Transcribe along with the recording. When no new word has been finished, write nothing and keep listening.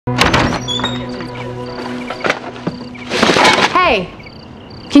Hey,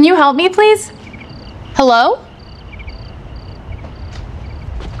 can you help me, please? Hello?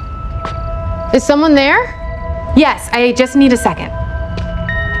 Is someone there? Yes, I just need a second.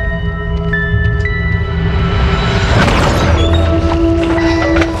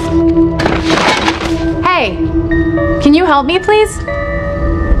 Hey, can you help me, please?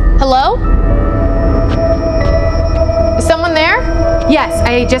 Hello? Is someone there? Yes,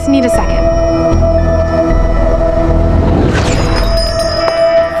 I just need a second.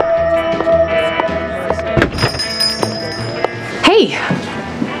 Hey,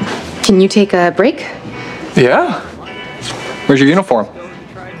 can you take a break? Yeah? Where's your uniform?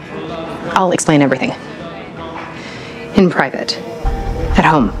 I'll explain everything. In private. At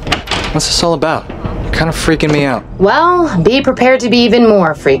home. What's this all about? You're kind of freaking me out. Well, be prepared to be even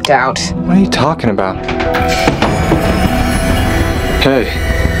more freaked out. What are you talking about? Hey.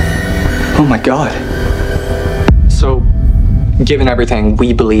 Oh my god. So, given everything,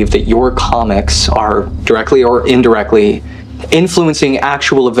 we believe that your comics are directly or indirectly influencing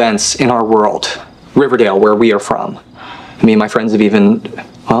actual events in our world. Riverdale, where we are from. Me and my friends have even,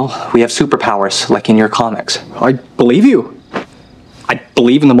 well, we have superpowers like in your comics. I believe you. I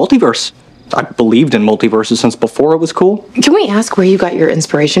believe in the multiverse. I've believed in multiverses since before it was cool. Can we ask where you got your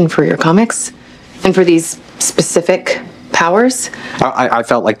inspiration for your comics? And for these specific powers? I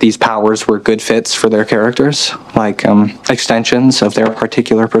felt like these powers were good fits for their characters, like extensions of their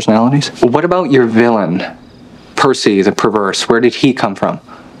particular personalities. What about your villain, Percy the Perverse? Where did he come from?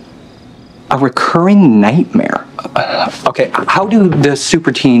 A recurring nightmare. Okay, how do the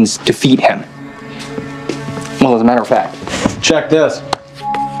super teens defeat him? Well, as a matter of fact, check this.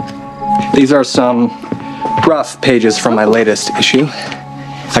 These are some rough pages from my latest issue.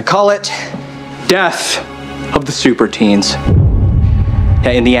 I call it Death of the Super Teens. Yeah,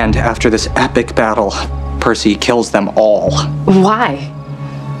 in the end, after this epic battle, Percy kills them all. Why?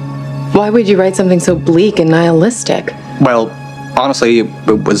 Why would you write something so bleak and nihilistic? Well, honestly, it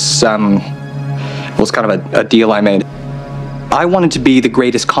was kind of a deal I made. I wanted to be the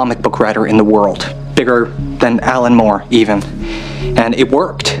greatest comic book writer in the world. Bigger than Alan Moore, even. And it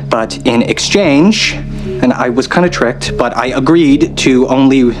worked. But in exchange, and I was kind of tricked, but I agreed to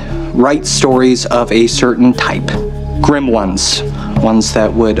only write stories of a certain type. Grim ones. Ones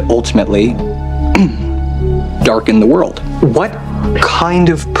that would ultimately darken the world. What kind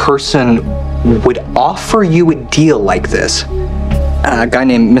of person would offer you a deal like this? A guy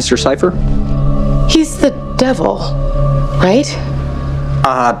named Mr. Cypher? He's the devil, right?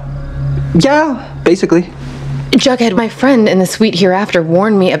 Yeah, basically. Jughead, my friend in the suite hereafter,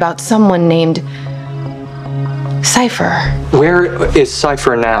 warned me about someone named Cypher. Where is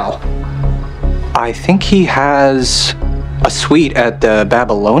Cypher now? I think he has a suite at the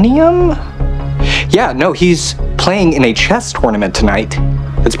Babylonium? Yeah, no, he's playing in a chess tournament tonight.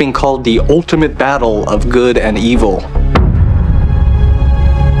 It's being called the Ultimate Battle of Good and Evil.